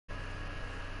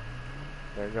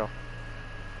There you go.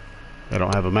 I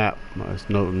don't have a map. There's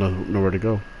nowhere to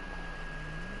go.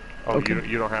 Oh, Okay.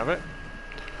 you don't have it?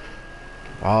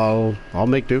 I'll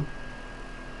make do.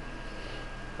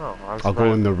 Oh, I was I'll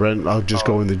go in the red. I'll just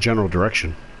go in the general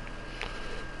direction.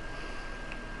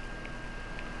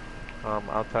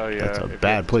 I'll tell you. That's a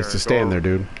bad place to stand there,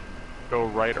 dude. Go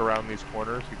right around these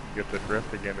corners. You can get the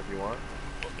drift again if you want.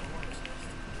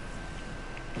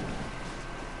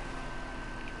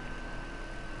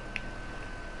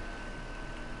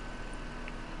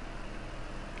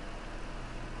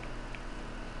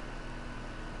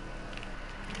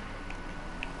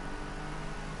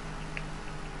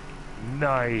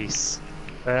 Nice.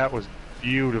 That was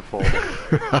beautiful.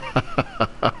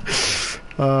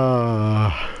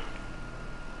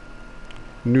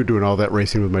 Knew doing all that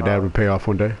racing with my dad would pay off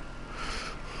one day.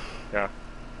 Yeah.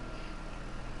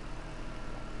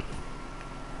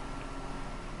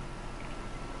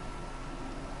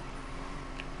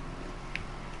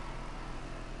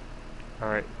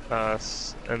 Alright,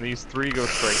 and these three go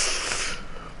straight.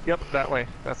 Yep, that way.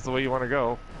 That's the way you want to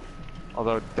go.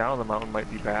 Although down the mountain might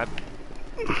be bad.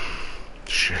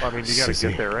 Shit, Well, I mean, you gotta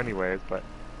get there anyways, but...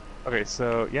 Okay,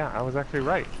 so, yeah, I was actually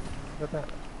right. Look at that.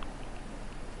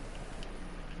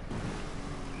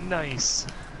 Nice.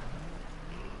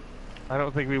 I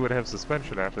don't think we would have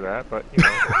suspension after that, but, you know.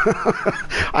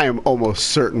 I am almost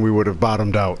certain we would have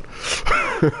bottomed out.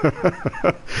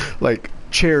 Like,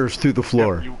 chairs through the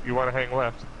floor. Yep, you want to hang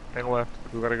left. Hang left.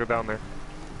 We gotta go down there.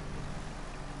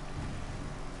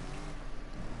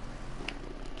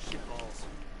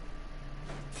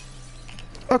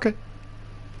 Okay.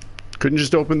 Couldn't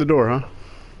just open the door, huh?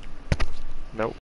 Nope.